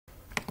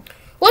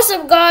What's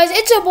up, guys?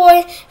 It's your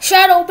boy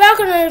Shadow back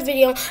on another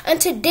video, and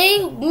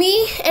today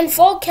me and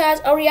Flxaz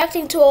are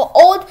reacting to an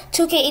old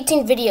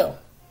 2K18 video.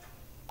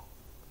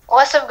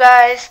 What's up,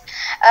 guys?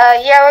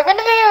 Yeah, we're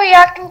gonna be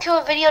reacting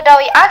to a video that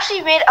we actually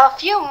made a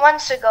few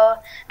months ago.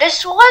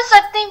 This was,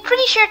 I think,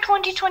 pretty sure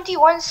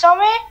 2021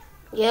 summer.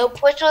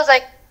 Yep. Which was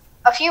like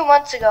a few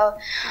months ago.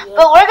 Yep.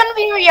 But we're gonna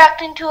be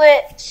reacting to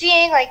it,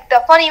 seeing like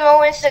the funny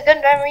moments, the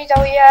good memories that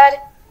we had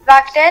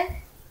back then.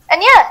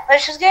 And yeah,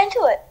 let's just get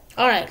into it.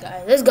 Alright,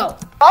 guys, let's go.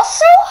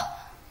 Also,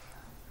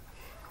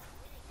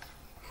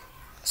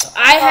 So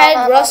I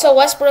had Russell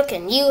Westbrook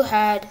and you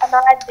had...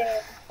 yeah.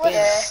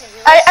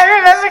 I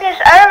remember this.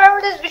 I remember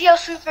this video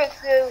super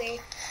clearly.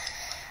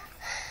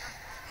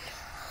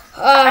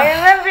 I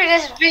remember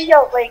this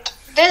video. Like,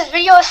 this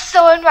video is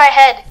still in my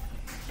head.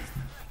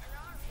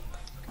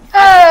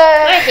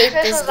 I hate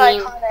this game.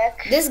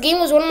 Iconic. This game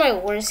was one of my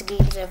worst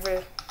games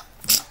ever.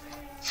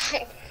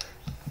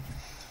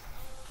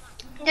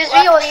 This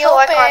video was so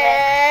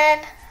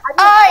iconic. I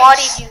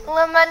just bodied you.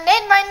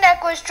 Lemonade, my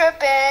neck was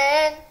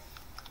tripping.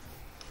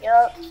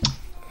 Yup.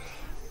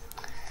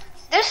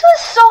 This was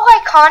so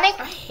iconic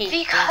because this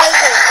is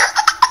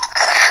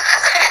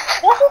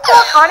so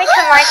iconic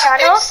to my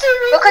channel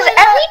because in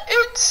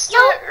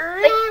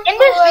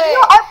this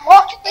video I've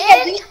walked it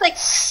at least like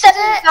 7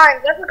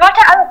 times. I forgot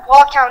to add a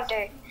ball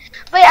counter,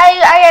 but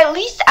I at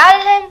least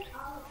added him.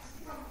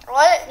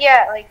 What?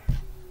 Yeah, like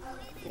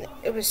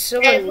It was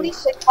so at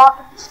least like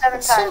walked it 7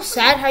 it's times. so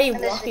sad how you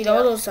blocked it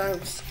all those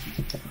times.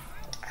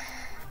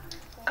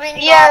 Green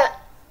Yeah,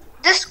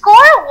 the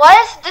score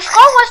was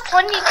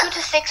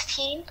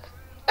 22-16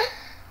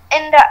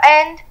 in the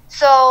end.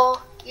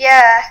 So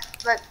yeah,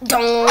 but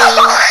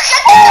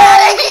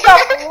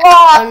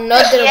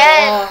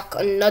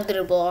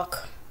Another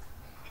block.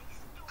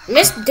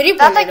 Missed 3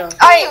 that's like, pointer.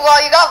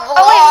 well, you got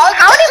blocked. wait,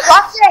 how many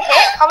blocks did I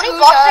hit? How many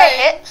blocks did I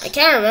hit? I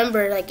can't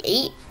remember, like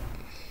 8?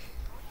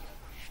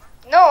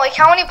 No, like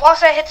how many blocks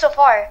did I hit so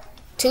far?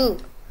 2.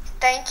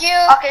 Thank you.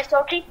 Okay,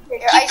 so keep the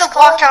ice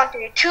block cold.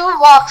 counter. 2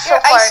 blocks so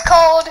You're far. ice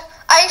cold,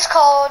 ice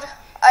cold,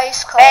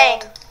 ice cold.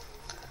 Bang.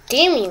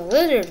 Damian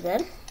Lillard,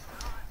 then.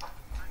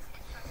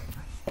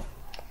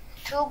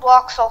 2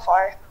 blocks so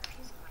far.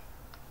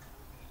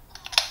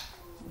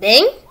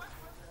 Bang.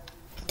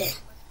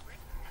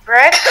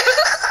 Brick.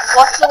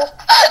 Russell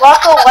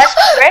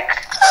Westbrook.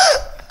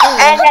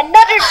 And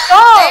another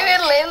dog.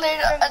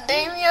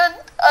 Damian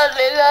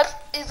Lillard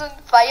is on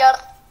fire.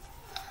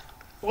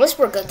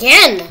 Westbrook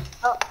again.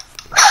 Oh.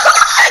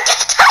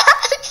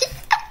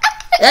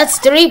 That's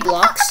 3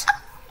 blocks.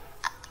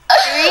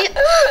 3?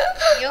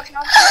 You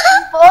count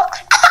 2 blocks?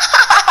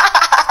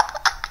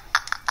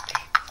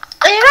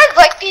 If you guys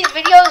like these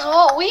videos,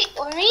 me and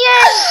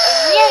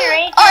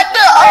Ray On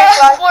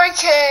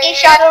 4K. in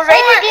Shadow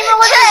Ranger Gamer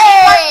was his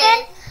name back then.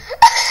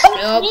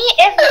 Yep.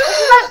 If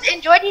you guys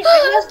enjoy these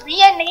videos, me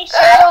and Nate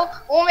Shadow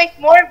will make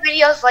more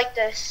videos like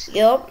this.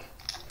 Yup.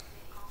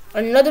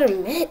 Another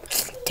mid.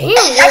 Damn, I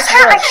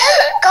Westbrook.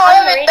 Call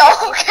him a dog.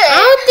 Okay.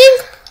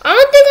 I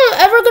don't think I'm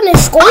ever gonna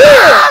score.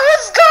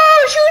 Let's go.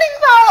 Shooting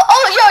foul.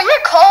 Oh, yo,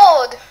 you're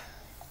cold.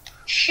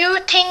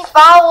 Shooting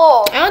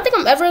foul. I don't think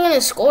I'm ever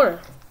gonna score.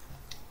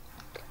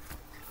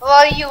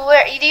 Well, you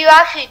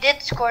actually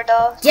did score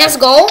though. Yes,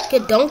 go.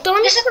 Get dunked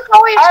on. This is the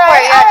part where you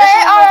score. Yeah, this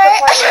is the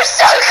part where You're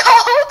so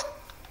cold.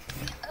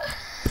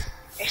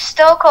 you're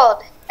still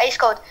cold. Ice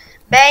cold.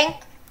 Bang.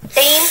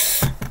 Dame.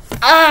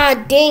 Ah,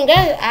 dang,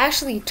 that is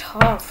actually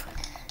tough.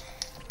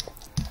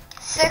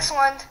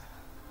 6-1.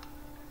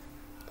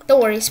 Don't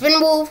worry, spin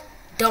move,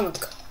 dunk.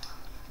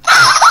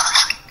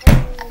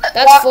 Block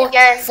That's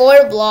again.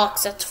 4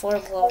 blocks. That's 4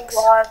 blocks.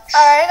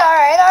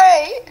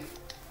 Alright.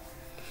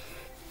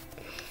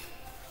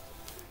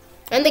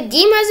 And the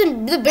game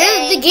hasn't the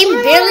game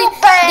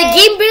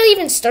barely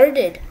even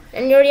started,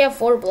 and you already have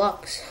 4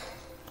 blocks.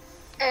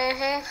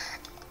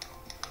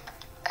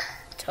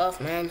 Tough,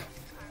 man.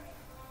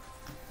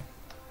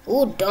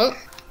 Ooh, dunk.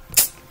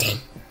 Dang.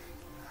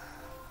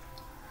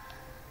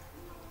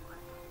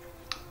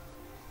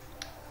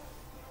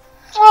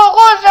 What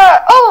was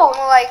that? Oh,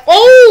 Like.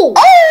 Oh!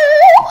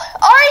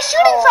 Alright,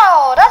 shooting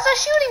foul. That's a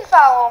shooting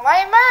foul,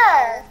 my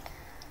man.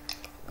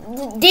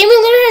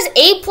 Damian Lillard has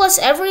 8 plus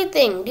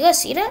everything. Do you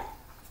guys see that?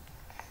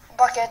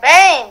 Bucket.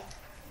 bang.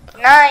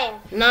 9.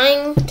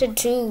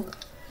 9-2.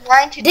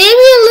 9-2.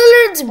 Damian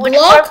Lillard's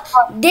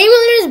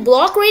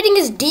block rating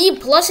is D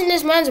plus, and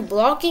this man's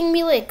blocking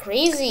me like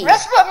crazy.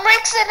 Westbrook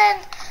mixed it in.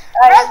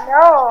 I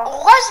know.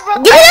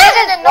 Westbrook Give me mixed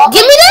it in. that!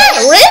 Give me that!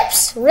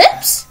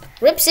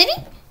 Rip City?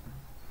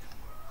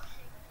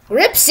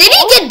 Rip City?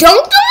 Get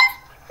dunked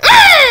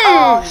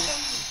on?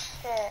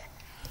 Shit.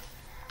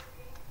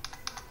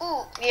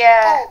 Ooh.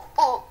 Yeah.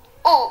 Ooh.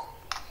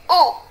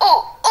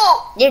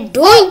 You're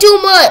doing too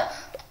much.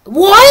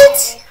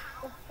 What?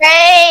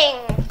 Bang.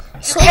 You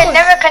So can much-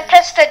 never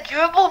contest the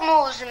dribble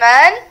moves,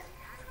 man.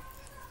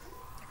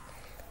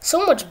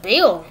 So much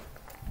bail.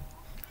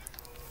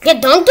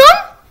 Get dunked on?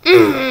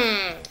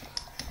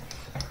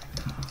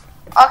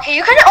 Okay,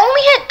 you can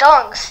only hit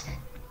dunks.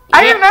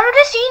 I remember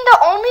seeing the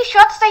only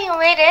shots that you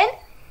made in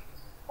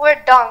We're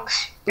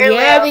dunks.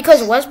 Yeah,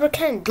 because Westbrook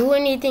can't do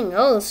anything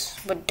else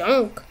but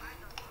dunk.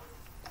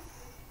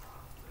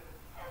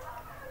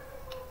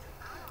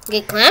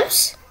 Get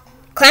clamps?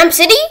 Clamp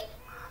City?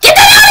 Get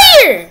that out of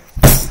here!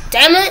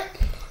 Damn it.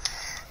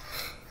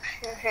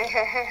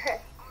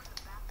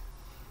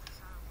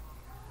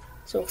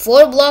 So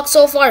 4 blocks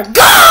so far. Guys!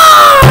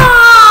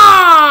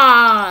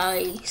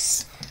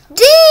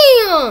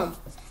 Damn!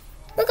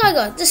 Look, I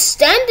got just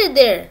standing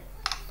there.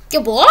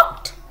 Get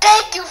blocked?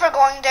 Thank you for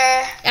going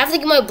there. I have to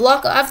get my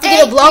block. I have to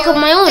get a block of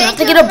my own. I have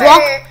to get a block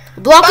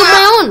of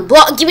my own.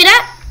 Block. Give me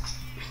that.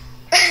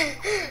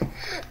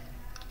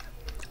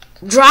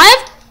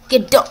 Drive.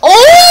 Get the.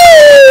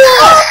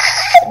 Oh!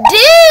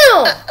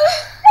 Damn!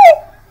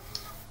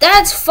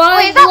 That's 5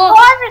 Wait, is that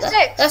blocks. 5 or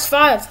 6? That's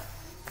 5. Oh,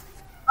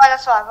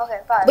 that's 5. Okay,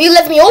 5. But you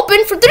left me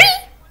open for 3.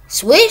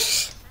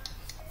 Swish.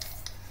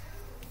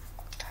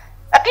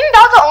 I think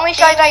that was the only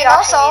shot that you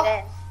actually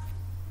made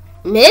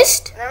in.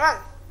 Missed. Never mind.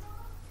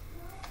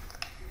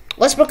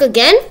 Westbrook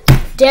again.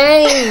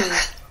 Dang.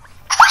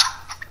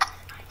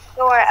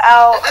 You were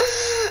out.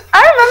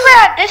 I remember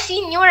at this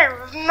scene you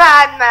were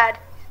mad.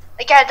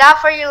 Like at that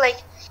part you're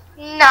like,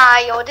 nah,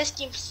 yo, this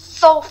game's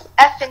so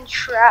effing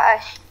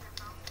trash.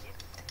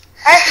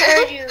 I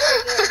heard you.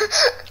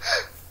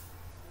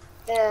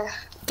 Yeah.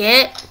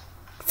 Get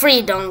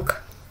free dunk.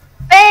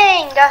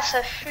 Bang! That's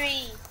a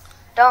free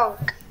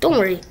dunk. Don't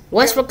worry.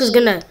 Westbrook is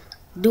gonna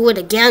do it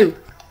again.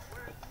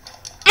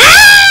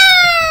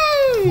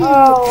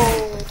 Oh.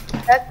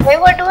 They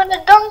were doing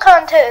a dunk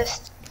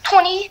contest.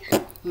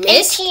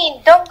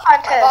 2018 dunk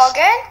contest. My ball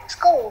again? Let's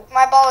go.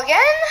 My ball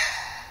again?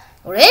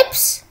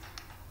 Rips.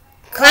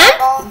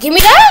 Clamp. Give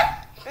me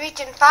that. Reach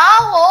and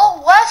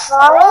foul.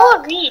 Westbrook.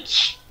 Oh,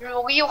 reach.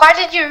 Why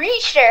did you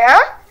reach there,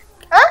 huh?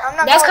 I'm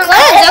not That's going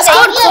clamp. That's I'm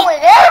called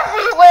going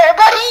everywhere,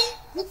 buddy.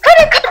 You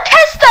couldn't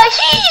contest the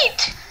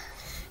heat.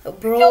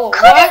 Bro. You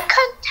couldn't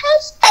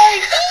contest the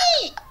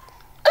heat.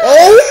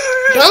 Oh.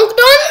 Dunk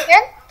done.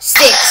 Again?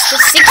 6. The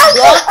 6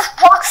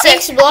 block.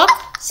 6 block.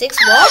 6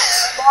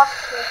 blocks.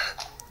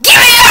 Give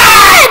me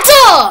that!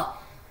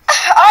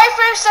 Alright,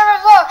 first ever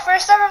block.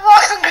 First ever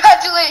block.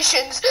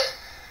 Congratulations.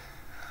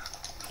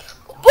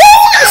 Woo!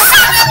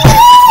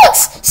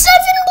 7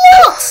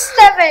 blocks.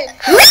 7.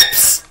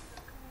 Rips.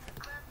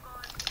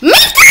 Make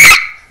that.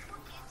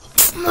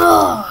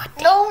 Oh.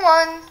 No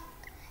one.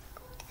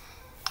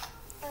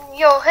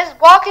 Yo, his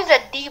block is a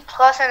D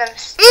plus and I'm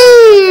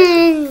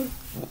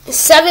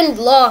 7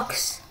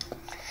 blocks.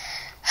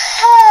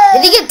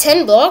 Did he get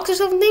 10 blocks or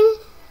something?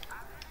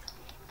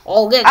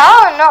 Oh, good.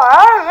 I don't know.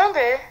 I don't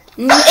remember.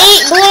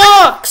 8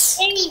 blocks.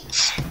 8.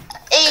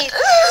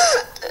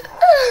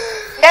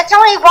 That's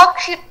how many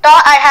blocks you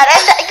thought I had.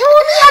 And you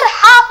only had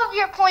half of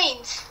your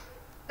points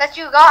that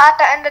you got at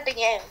the end of the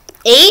game.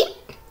 8?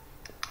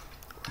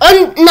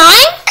 9?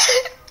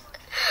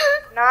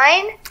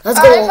 9? Let's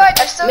go. Alright,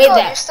 you're still Made cold.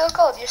 that. You're still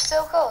cold. You're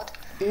still cold.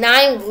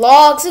 9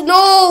 blocks.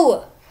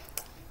 No.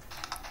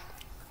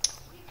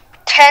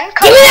 10?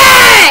 Give me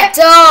that.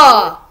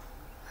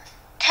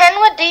 10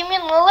 with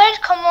Damian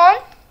Lillard? Come on.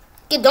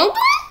 Get dunked on?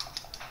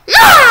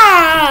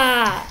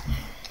 Nah.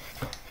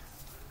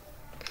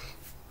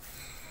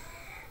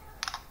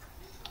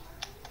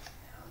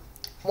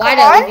 Why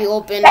did I leave you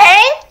open?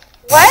 Bang?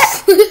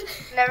 What?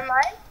 Never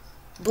mind.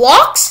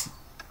 Blocks?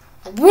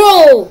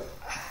 Bro.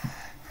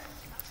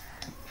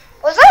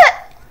 Was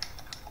that?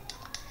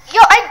 Yo,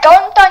 I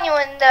dunked on you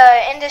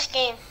in this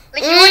game.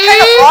 Like you were trying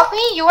to block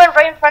me, you went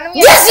right in front of me.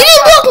 Yes, you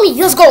didn't block me.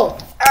 Let's go.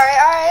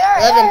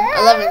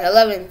 Alright.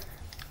 11.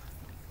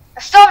 I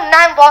still have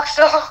 9 blocks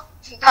though.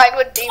 9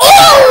 with Damian.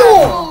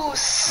 Oh! Ooh,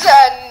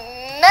 snap.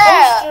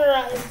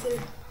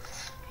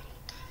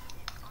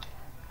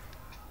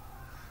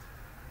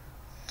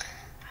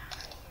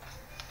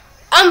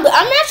 I'm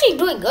actually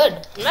doing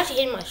good. I'm actually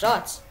hitting my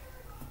shots.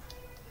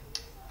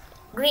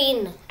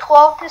 Green.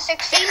 12 to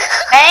 16.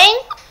 Bang.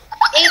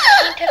 18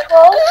 to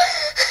 12.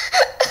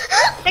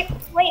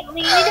 6-point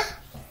lead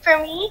for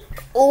me.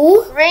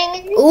 Ooh.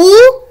 Ring.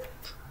 Ooh.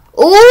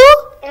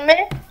 Ooh.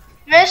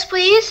 Miss,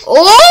 please.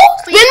 Oh.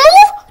 Spin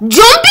move.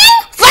 Jumping.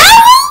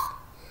 Foul.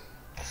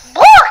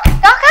 Block.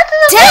 Knock out to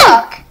the 10.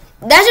 block.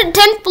 That's your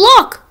 10th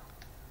block.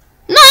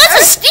 No, that's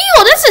a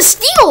steal. That's a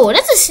steal.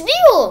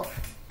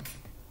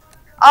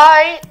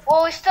 I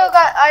still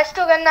got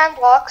 9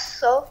 blocks,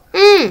 so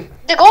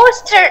the goal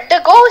is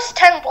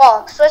 10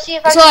 blocks. Let's see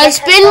if I So can I get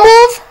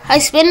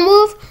 10 spin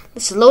blocks. move.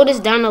 Let's slow this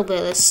down a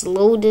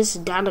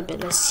bit.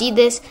 Let's see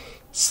this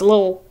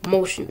slow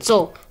motion.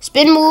 So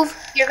spin move,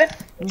 You're good.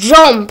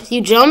 jump.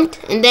 You jumped,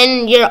 and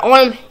then your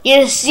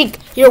waist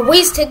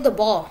hit the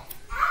ball.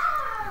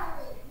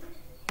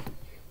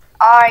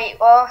 Alright,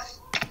 well,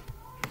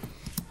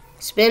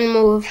 Spin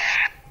move,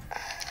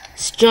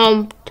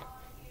 jumped.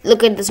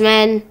 Look at this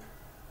man.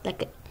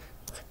 Like it.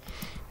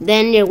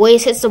 Then your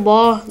waist hits the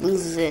ball,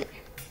 loses it.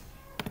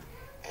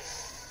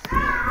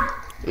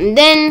 And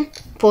then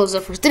pulls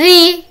up for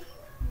 3.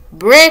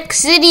 Brick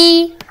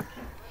City.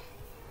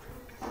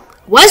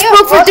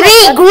 Westbrook for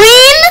 3.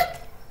 Green.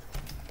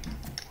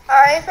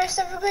 Alright, first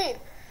ever green.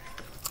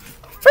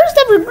 First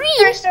ever ever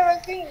green. First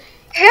ever green.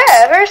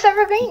 Yeah, first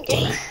ever green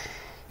game.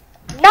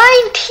 19.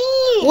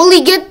 Will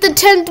he get the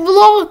 10th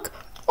block?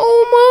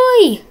 Oh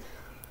my!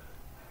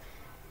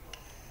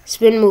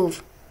 Spin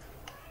move.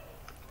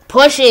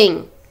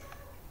 Pushing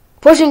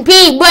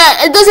P,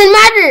 but it doesn't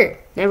matter.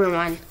 Never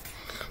mind.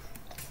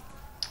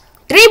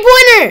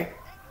 3-pointer.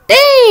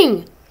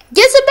 Dang!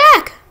 Gets it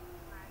back.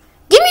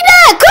 Give me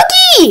that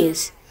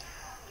cookies.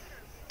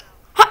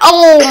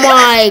 Oh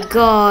my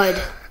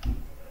god.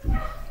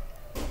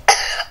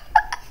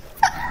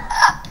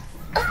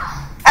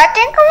 I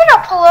think I'm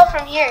gonna pull up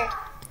from here.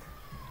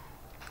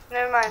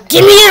 Never mind.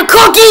 Give me your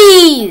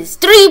cookies.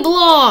 3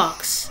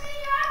 blocks.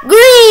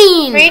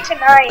 Green. 3 to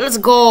 9. Let's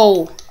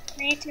go.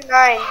 3 to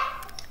 9.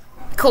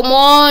 Come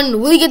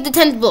on. Will you get the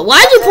 10th block?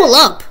 Why'd you pull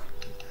up?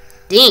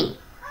 Dang.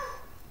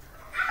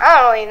 I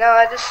don't really know.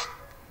 I just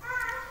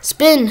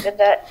Spin. did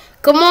that.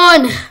 Come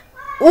on.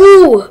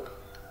 Ooh.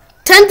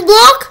 10th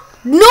block?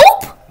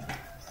 Nope.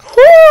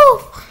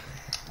 Woo.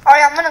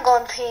 Alright, I'm gonna go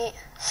and paint.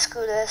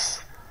 Screw this.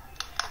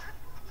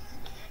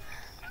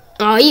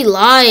 Oh, he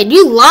lied.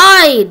 You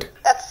lied.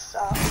 That's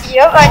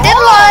Yep, I did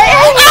lie.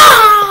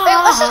 Wait,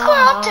 what's this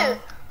going up to?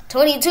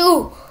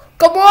 22.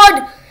 Come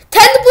on.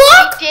 10th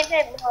block?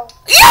 Didn't know.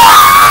 Yeah!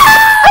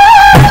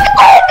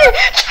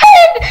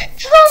 10!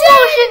 Slow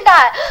motion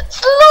that!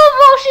 Slow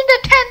motion the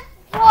 10th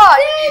block!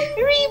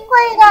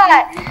 Replay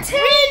that!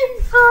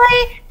 Replay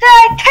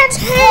that 10th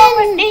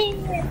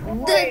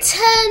block! The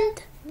 10th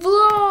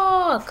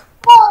block.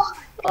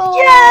 Oh,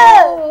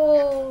 yeah!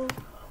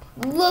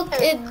 Look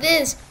at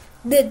this.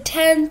 The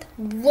 10th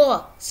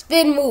block.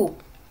 Spin move.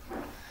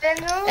 Then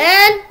who?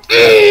 And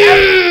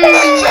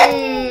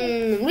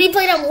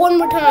replay that one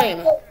more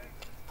time.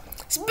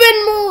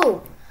 Spin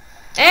move.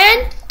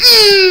 And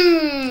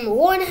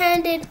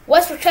one-handed.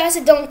 West tries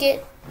to dunk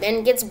it,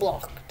 then gets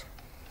blocked.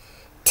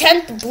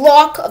 10th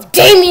block of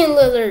Damian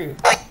Lillard.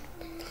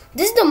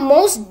 This is the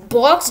most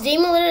blocks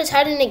Damian Lillard has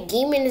had in a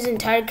game in his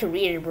entire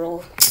career,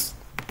 bro.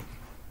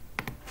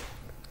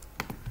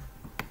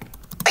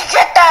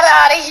 Get that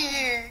out of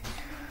here!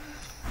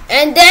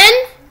 And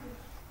then,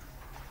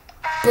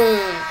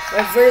 boom,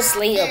 reverse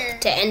layup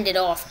to end it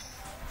off.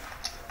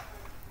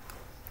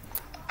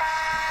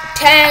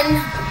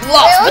 10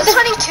 blocks. Wait, it was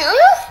 22?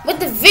 But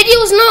the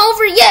video's not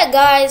over yet,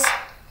 guys.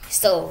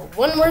 Still,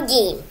 one more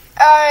game.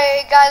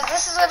 Alright, guys,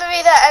 this is gonna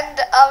be the end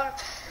of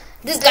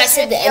This guy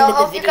said the end of the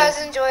Hope video. you guys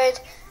enjoyed.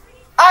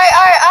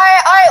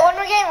 Alright, one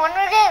more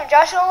game.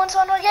 Joshua wants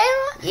one more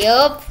game?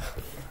 Yup.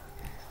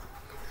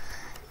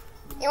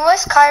 You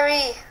must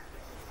Kyrie.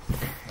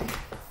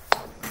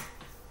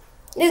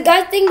 This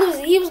guy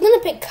he was gonna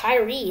pick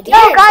Kyrie.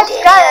 Yo, guys,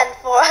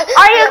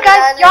 Are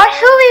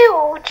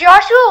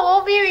Joshua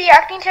will be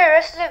reacting to the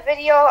rest of the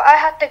video. I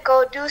have to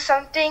go do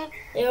something.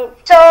 Yep.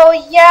 So,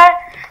 yeah,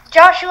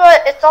 Joshua,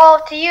 it's all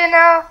up to you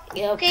now.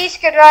 Yep. Peace,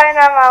 goodbye, and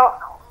I'm out.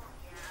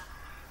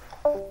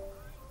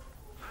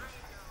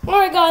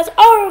 Alright, guys.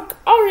 I'll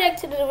react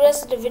to the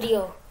rest of the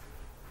video.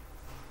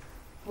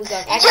 We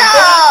got Yo!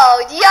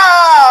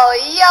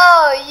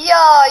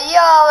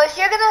 If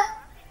you're gonna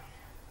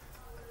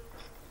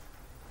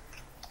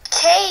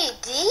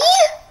KD?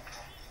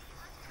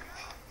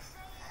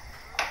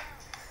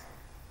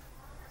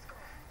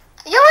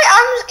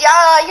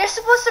 You're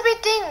supposed to be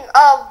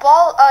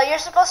you're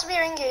supposed to be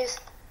ring case.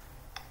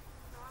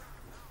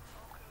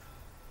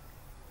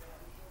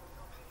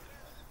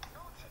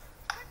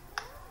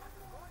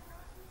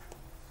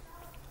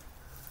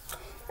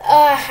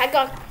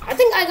 I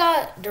think I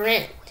got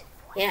Durant.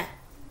 Yeah.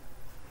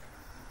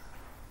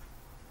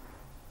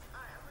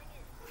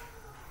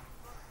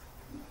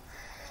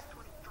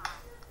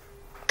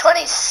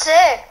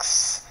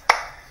 $26.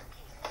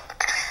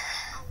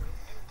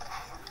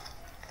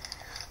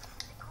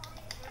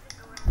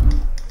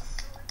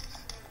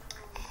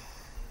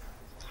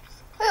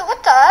 Wait,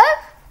 what the heck?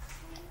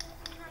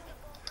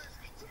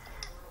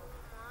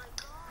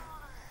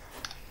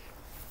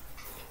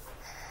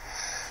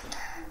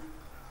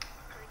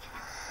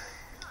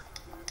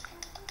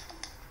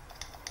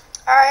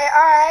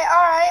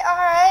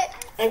 Alright.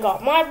 I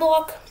got my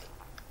block.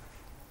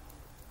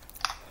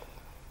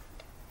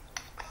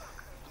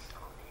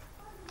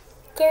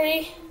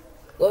 Curry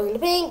goes in the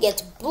paint,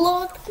 gets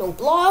blocked, no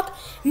block,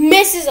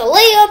 misses a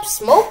layup,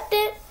 smoked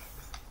it.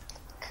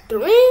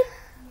 Durant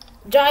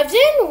drives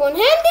in,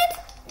 one-handed,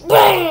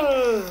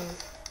 bang!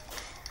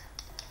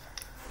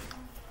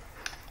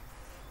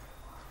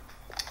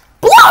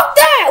 Block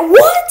that!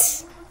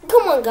 What?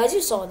 Come on, guys,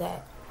 you saw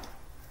that.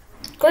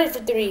 Curry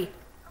for 3.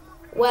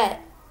 Wet.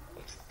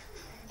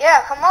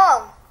 Yeah, come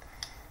on.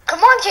 Come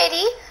on,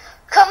 KD.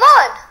 Come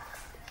on.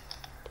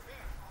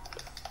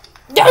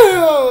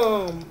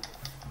 Damn!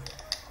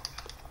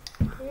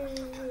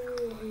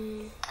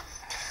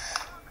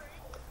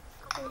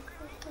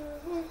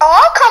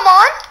 Oh,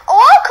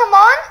 come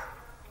on.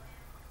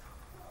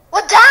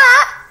 With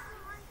that.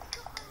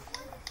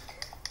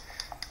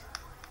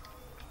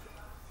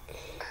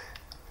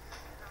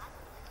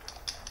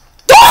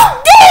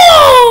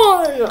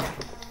 Down!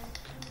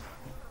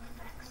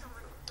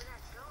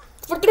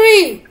 For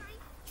 3.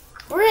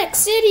 Brick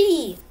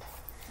City.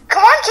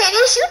 Come on,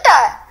 Katie, shoot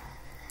that.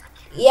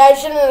 Yeah, I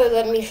shouldn't have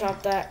let me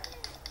shot that.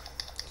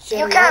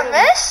 You can't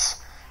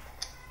miss?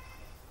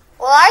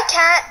 Well, I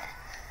can't.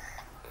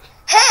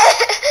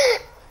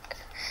 Hit!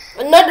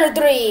 Another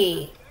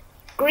 3.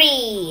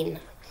 Green.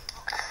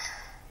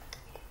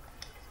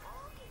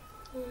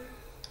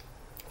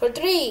 For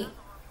 3.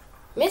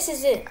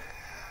 Misses it.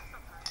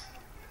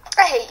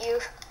 I hate you.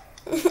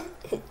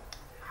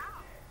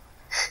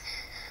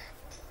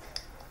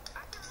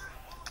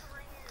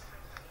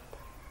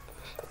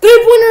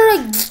 3-pointer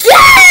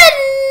again!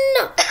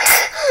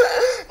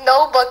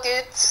 No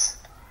buckets.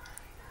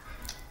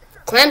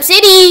 Clam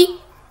City.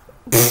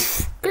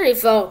 Pretty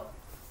fell.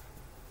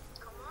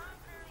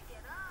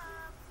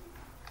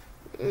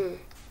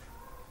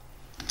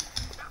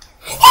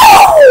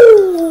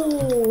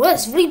 Oh!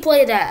 Let's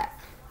replay that.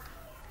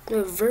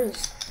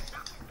 Reverse.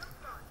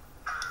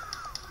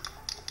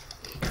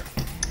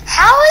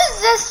 How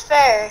is this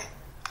fair?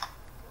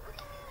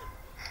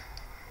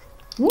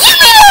 Yeah!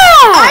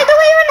 I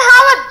don't even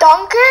have a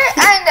dunker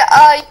and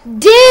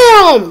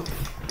Damn!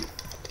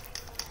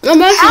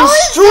 I'm actually how is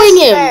destroying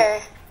this him.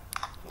 fair?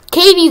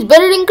 Katie's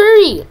better than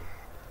Curry.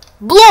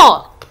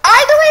 Block.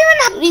 I don't even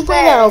have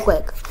Replay that real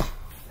quick.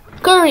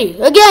 Curry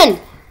again.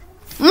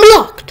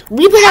 Blocked.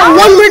 Replay that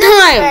one more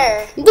time.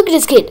 fair? Look at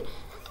this kid.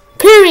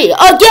 Curry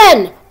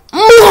again.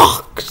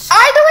 Blocked.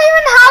 I don't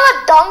even have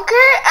a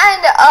dunker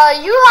and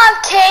you have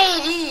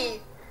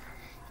KD.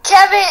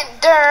 Kevin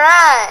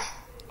Durant.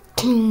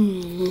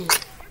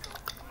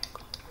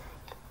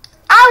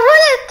 I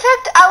would have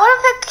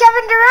picked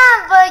Kevin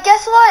Durant, but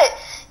guess what?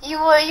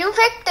 You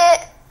picked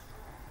it.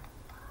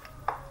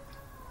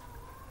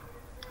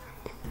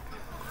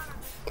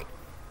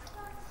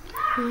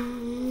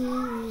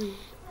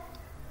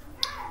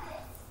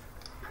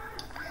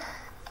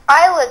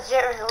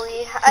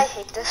 I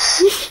hate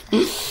this.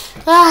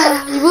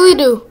 You really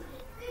do.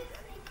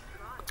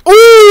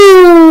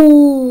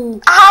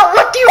 Ooh.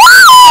 What do you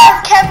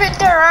want, Kevin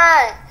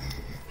Durant?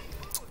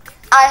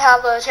 I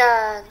have a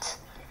chance.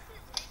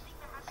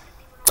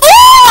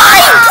 Oh my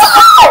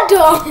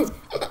god!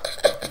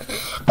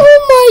 Oh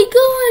my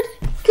god!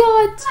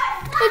 God,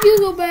 I feel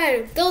so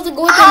bad. That was a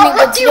goal tending,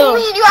 What but do you still.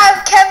 mean you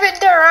have Kevin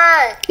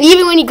Durant?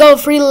 Even when you go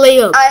free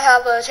layup, I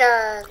have a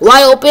chance.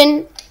 wide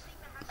open,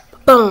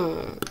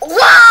 boom.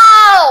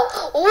 Wow!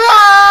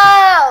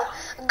 Wow!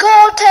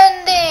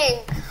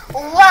 Goaltending!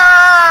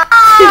 Wow!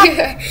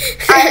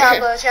 I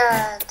have a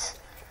chance.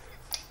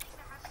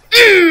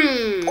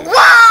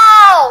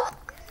 Wow!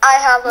 I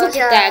have a Look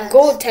chance. at that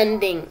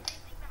goaltending.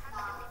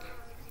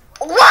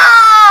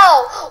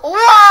 Wow!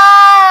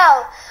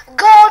 Wow!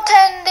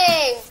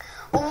 Goaltending!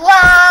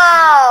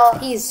 Wow!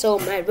 He's so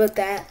mad about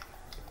that.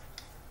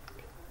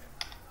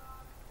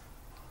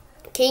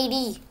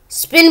 KD,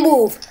 spin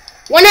move,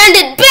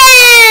 one-handed,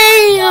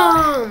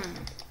 bam!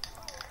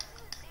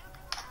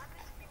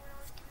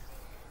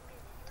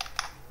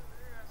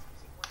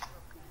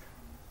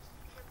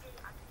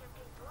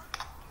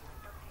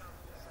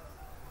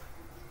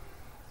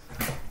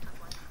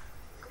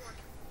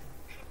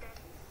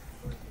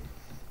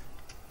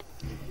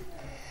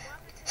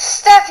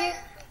 Steph, you.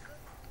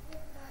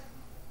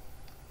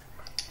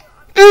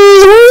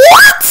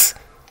 What?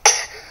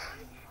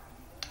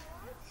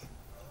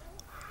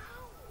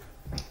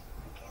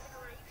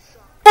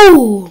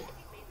 Oh.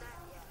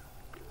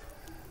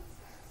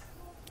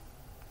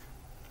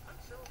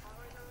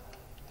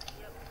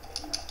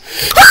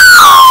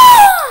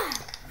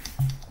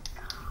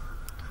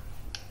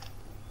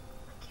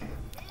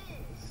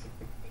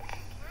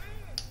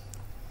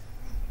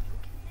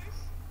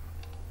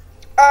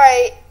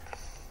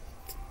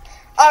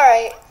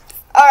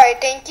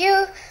 Alright, thank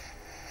you.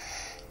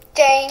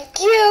 Thank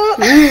you.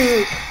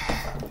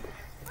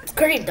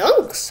 Curry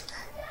dunks.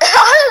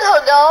 I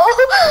don't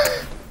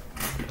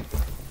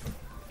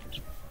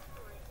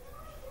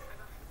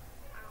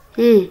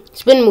know.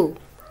 Spin move.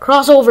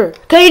 Crossover.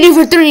 KD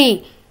for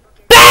 3.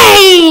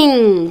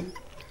 Bang!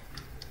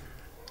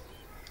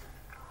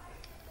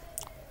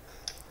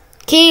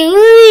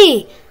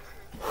 Curry.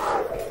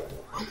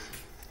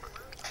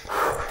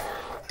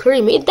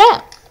 Curry made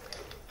that.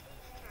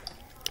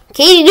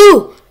 KD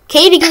do.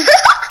 KD can.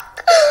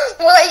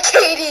 Like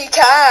Katie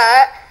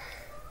Cat.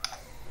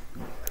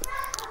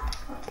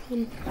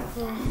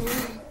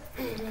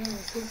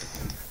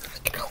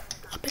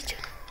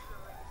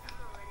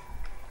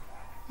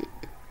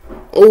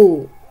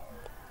 Ooh.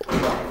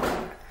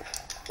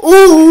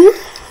 Ooh.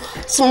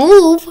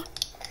 Smooth.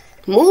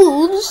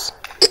 Moves.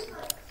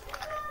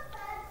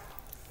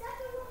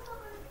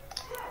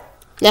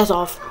 That's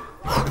off.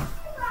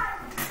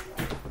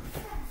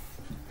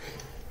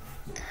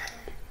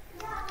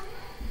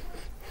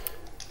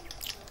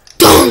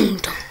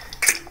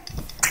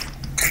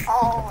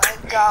 Oh my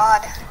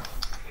god.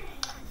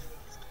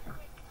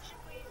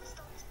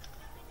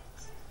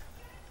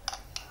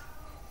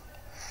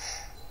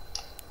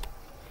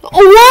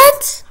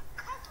 What?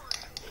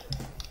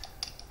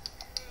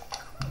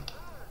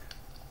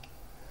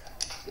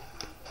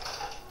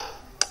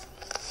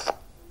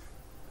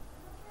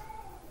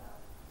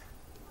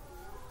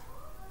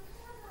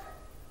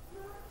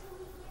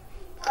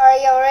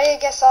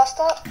 get sauced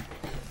up?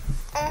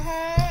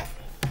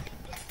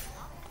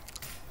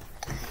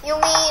 You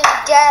mean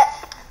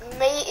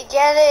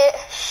get it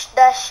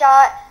the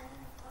shot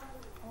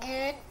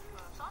good?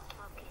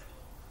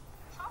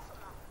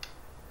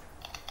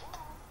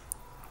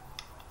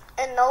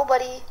 And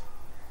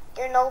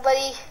you're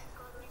nobody.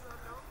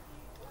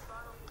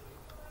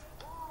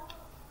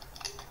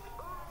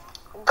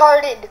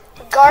 Guarded.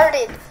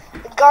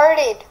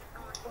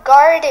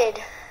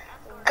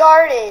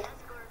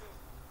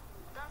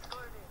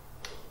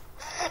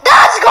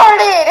 That's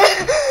guarded!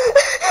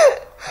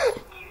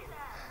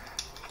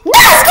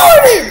 That's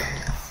guarded!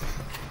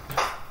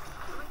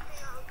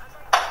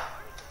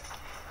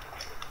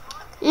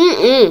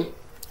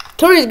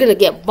 Curry's gonna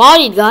get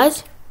bodied,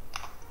 guys.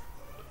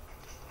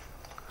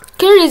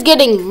 Curry's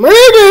getting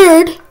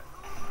murdered!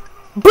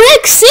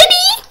 Brick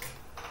City?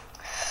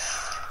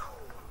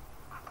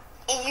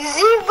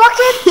 Easy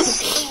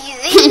buckets,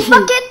 easy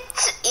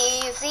buckets,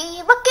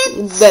 easy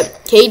buckets.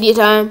 But KD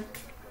time.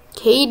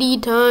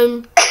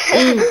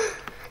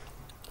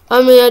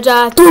 I'm gonna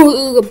try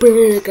to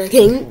break a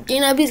king.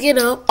 Can I please get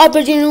up?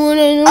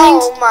 Opportunity.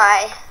 Oh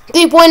my.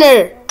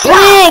 3-pointer.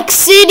 Brick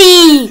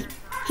City.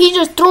 He's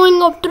just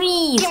throwing up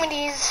threes. Give me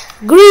these.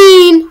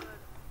 Green.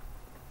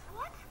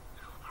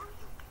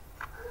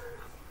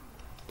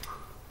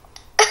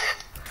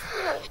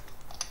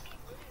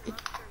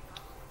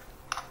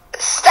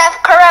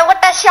 Steph Curry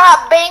with that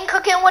shot. Bang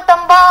cooking with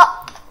them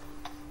ball.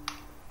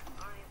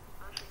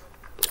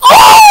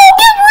 Oh,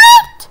 get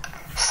ripped.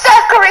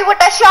 Steph Curry with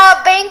that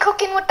shot. Bang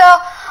cooking with the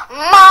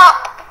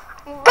mop.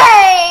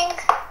 Bang.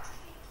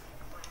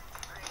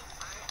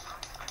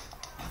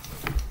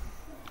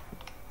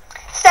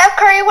 Steph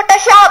Curry with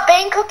that shot.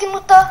 Bang cooking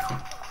with the.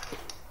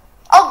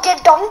 Oh,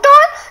 get dunked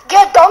on.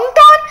 Get dunked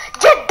on.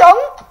 Get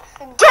dunked.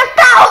 Get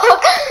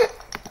out.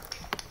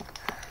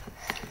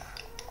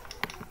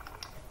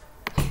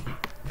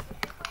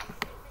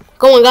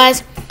 Come on,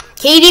 guys.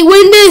 KD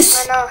win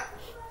this. I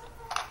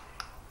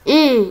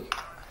know.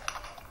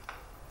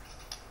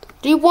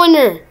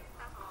 3-pointer.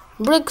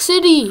 Brick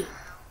City.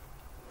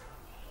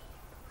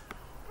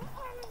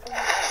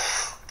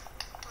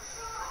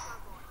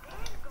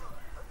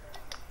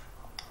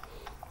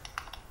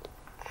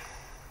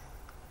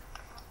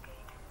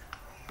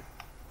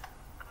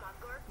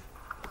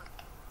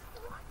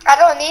 I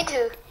don't need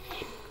to.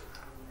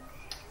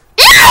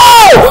 Oh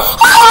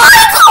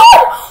my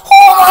god!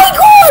 Oh my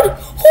god!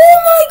 Oh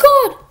my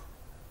god!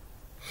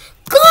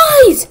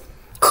 Guys!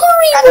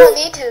 Curry! I don't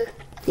need to.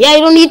 Yeah,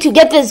 you don't need to.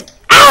 Get this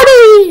out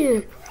of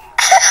here!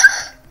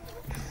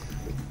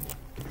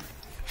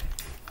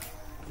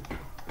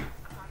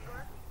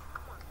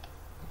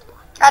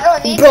 I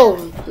don't need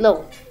Bro,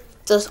 no.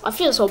 I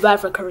feel so bad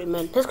for Curry,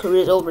 man. His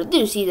career is over.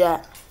 Did you see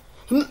that?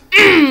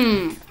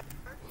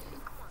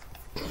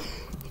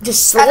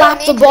 Just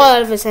slapped the ball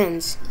out of his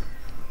hands.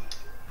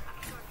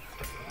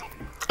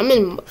 I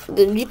mean,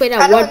 you play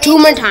that two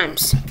more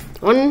times.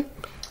 One,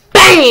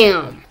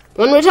 bam!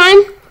 One more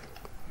time?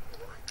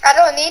 I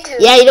don't need to.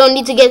 Yeah, you don't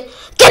need to get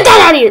that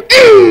out of here.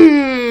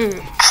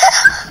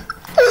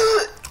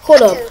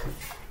 Hold up.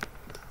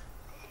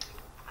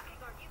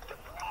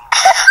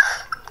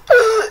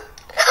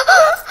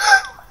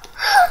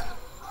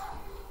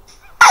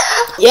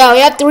 Yeah, we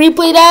have to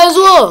replay that as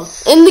well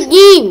in the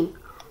game.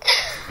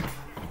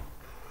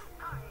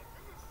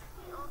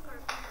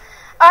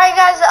 Alright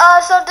guys,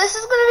 so this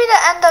is gonna be the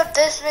end of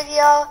this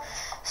video.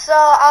 So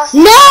I'll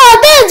see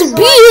that's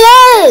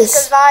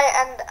BS! Goodbye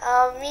and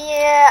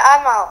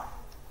I'm out.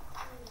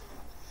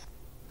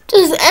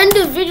 Just end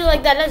the video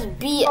like that, that's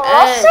BS.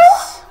 Also?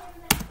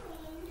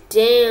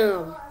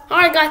 Damn.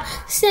 Alright guys,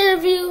 see you in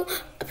the video.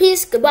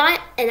 Peace, goodbye,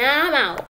 and I'm out.